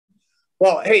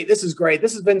Well, hey, this is great.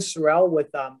 This has been Sorrell with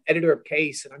editor of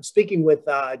Case, and I'm speaking with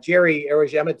Jerry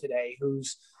Aurigemma today,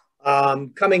 who's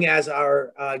coming as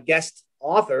our guest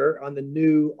author on the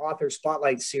new Author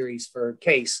Spotlight series for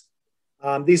Case.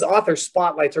 These author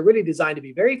spotlights are really designed to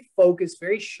be very focused,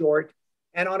 very short,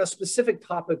 and on a specific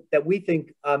topic that we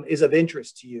think is of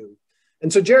interest to you.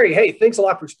 And so, Jerry, hey, thanks a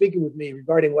lot for speaking with me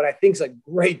regarding what I think is a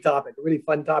great topic, a really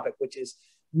fun topic, which is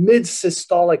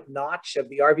mid-systolic notch of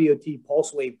the RVOT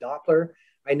pulse wave Doppler.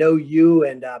 I know you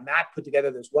and Matt put together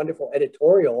this wonderful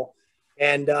editorial.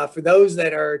 And for those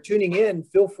that are tuning in,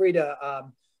 feel free to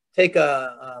take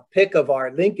a pic of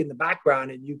our link in the background,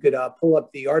 and you could pull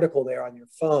up the article there on your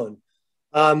phone.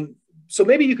 So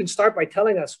maybe you can start by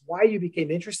telling us why you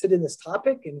became interested in this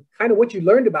topic and kind of what you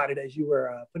learned about it as you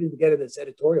were putting together this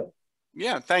editorial.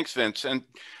 Yeah, thanks, Vince. And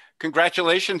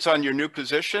congratulations on your new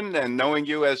position. And knowing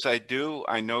you as I do,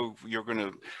 I know you're going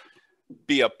to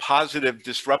be a positive,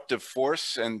 disruptive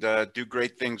force and do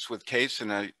great things with Case.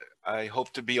 And I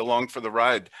hope to be along for the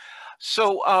ride.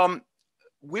 So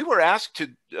we were asked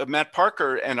to, Matt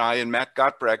Parker and I and Matt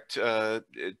Gottbrecht,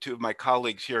 two of my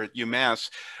colleagues here at UMass,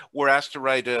 were asked to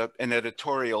write an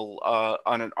editorial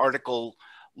on an article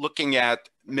looking at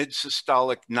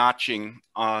mid-systolic notching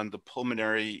on the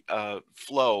pulmonary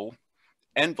flow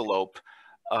envelope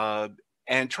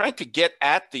and trying to get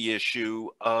at the issue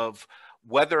of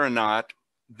whether or not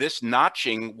this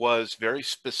notching was very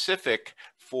specific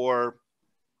for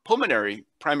primary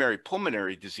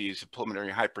pulmonary disease of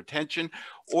pulmonary hypertension,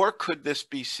 or could this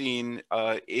be seen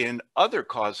in other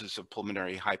causes of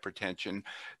pulmonary hypertension,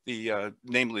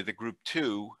 namely the group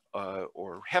 2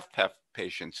 or HFpEF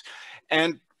patients.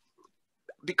 And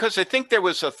because I think there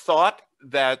was a thought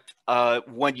that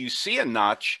when you see a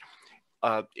notch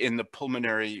in the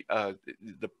pulmonary,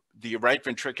 the right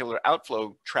ventricular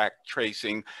outflow tract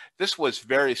tracing, this was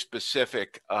very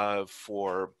specific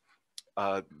for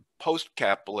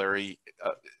precapillary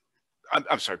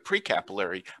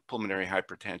pulmonary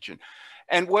hypertension.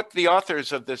 And what the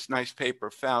authors of this nice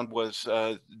paper found was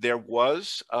there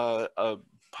was a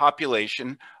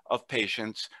population of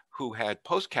patients who had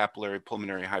post-capillary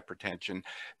pulmonary hypertension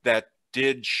that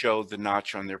did show the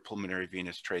notch on their pulmonary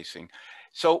venous tracing.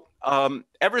 So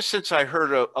ever since I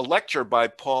heard a lecture by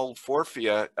Paul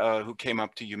Forfia, who came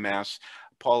up to UMass,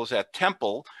 Paul is at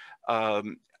Temple,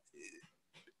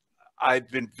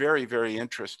 I've been very, very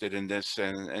interested in this,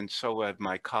 and so have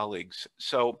my colleagues.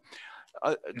 So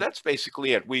that's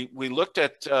basically it. We looked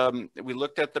at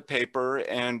the paper,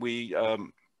 and we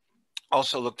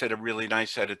also looked at a really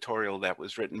nice editorial that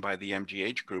was written by the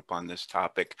MGH group on this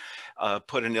topic,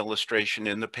 put an illustration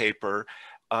in the paper.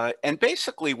 And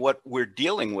basically what we're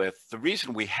dealing with, the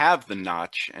reason we have the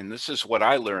notch, and this is what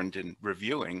I learned in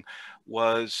reviewing,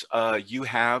 was you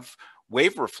have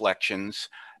wave reflections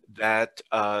that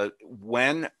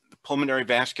when pulmonary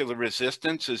vascular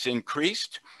resistance is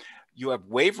increased, you have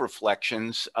wave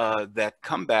reflections that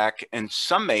come back and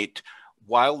summate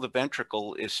while the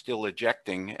ventricle is still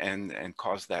ejecting and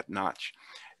cause that notch.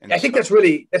 And I think that's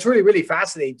really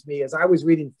fascinating to me as I was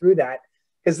reading through that,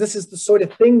 because this is the sort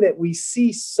of thing that we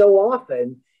see so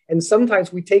often, and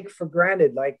sometimes we take for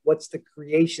granted, like what's the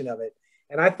creation of it.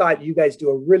 And I thought you guys do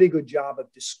a really good job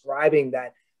of describing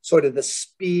that sort of the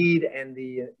speed and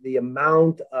the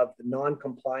amount of the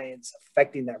non-compliance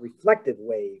affecting that reflective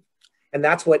wave. And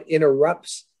that's what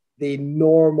interrupts the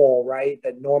normal, right?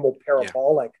 That normal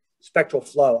parabolic spectral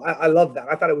flow. I love that.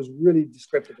 I thought it was really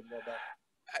descriptive and well done.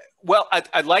 Well,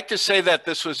 I'd like to say that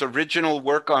this was original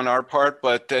work on our part,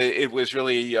 but it was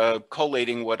really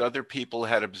collating what other people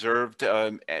had observed.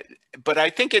 But I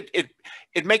think it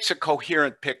makes a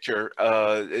coherent picture.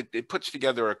 It puts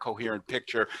together a coherent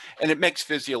picture, and it makes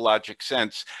physiologic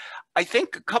sense. I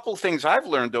think a couple things I've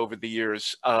learned over the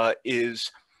years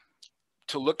is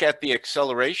to look at the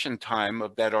acceleration time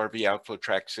of that RV outflow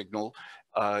tract signal.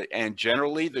 And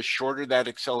generally, the shorter that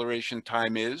acceleration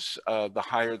time is, the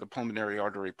higher the pulmonary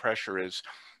artery pressure is.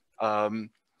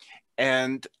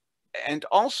 And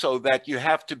also that you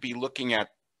have to be looking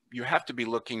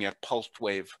at pulsed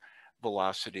wave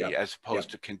velocity as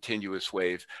opposed to continuous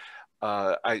wave.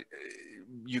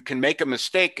 You can make a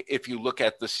mistake if you look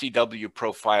at the CW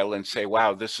profile and say,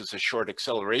 wow, this is a short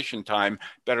acceleration time,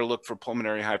 better look for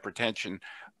pulmonary hypertension.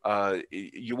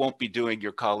 You won't be doing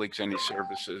your colleagues any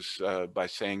services by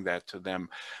saying that to them.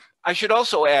 I should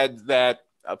also add that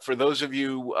for those of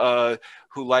you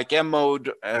who like M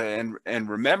mode and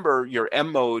remember your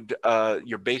M mode,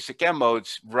 your basic M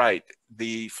modes, right?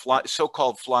 The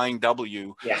so-called flying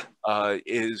W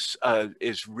is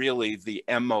really the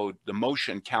M mode, the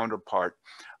motion counterpart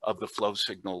of the flow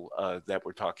signal that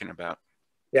we're talking about.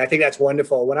 Yeah, I think that's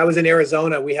wonderful. When I was in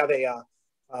Arizona, we have a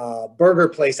burger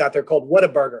place out there called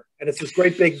Whataburger, and it's this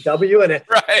great big W, and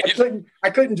Right. I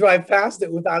couldn't drive past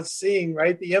it without seeing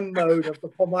right the M mode of the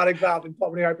pulmonic valve and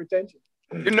pulmonary hypertension.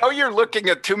 You know, you're looking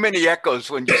at too many echoes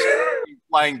when you see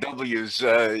flying W's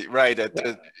right at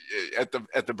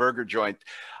the burger joint.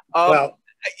 Well,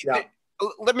 yeah.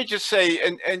 Let me just say,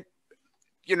 and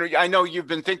you know, I know you've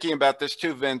been thinking about this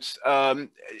too, Vince.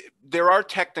 There are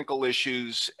technical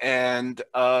issues, and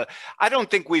I don't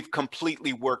think we've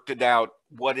completely worked it out.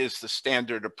 What is the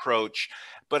standard approach?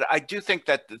 But I do think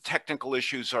that the technical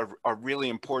issues are really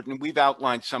important. We've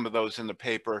outlined some of those in the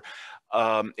paper,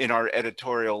 in our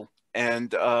editorial.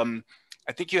 And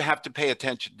I think you have to pay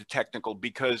attention to technical,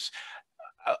 because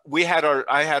I had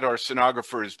our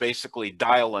sonographers basically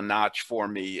dial a notch for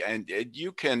me. And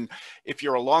you can, if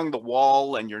you're along the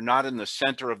wall and you're not in the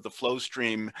center of the flow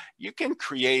stream, you can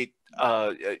create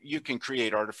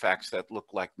artifacts that look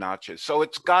like notches. So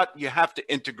you have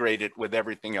to integrate it with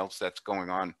everything else that's going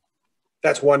on.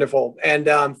 That's wonderful. And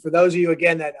for those of you,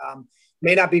 again, that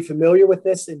may not be familiar with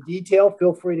this in detail,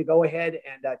 feel free to go ahead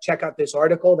and check out this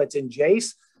article that's in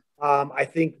JACE. I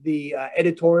think the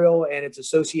editorial and its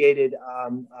associated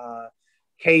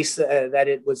case that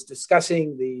it was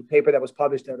discussing, the paper that was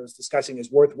published that it was discussing,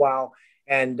 is worthwhile.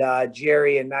 And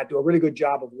Jerry and Matt do a really good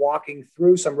job of walking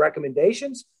through some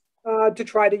recommendations to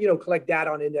try to, collect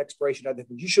data on index expiration and other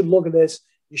things. You should look at this.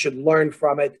 You should learn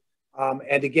from it.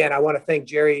 And again, I want to thank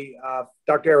Jerry,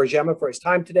 Dr. Aurigemma, for his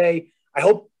time today. I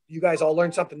hope you guys all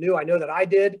learned something new. I know that I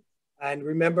did. And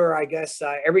remember, I guess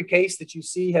every case that you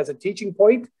see has a teaching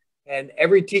point, and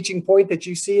every teaching point that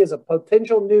you see is a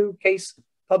potential new case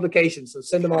publication. So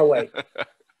send them our way.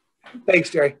 Thanks,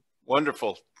 Jerry.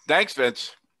 Wonderful. Thanks,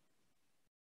 Vince.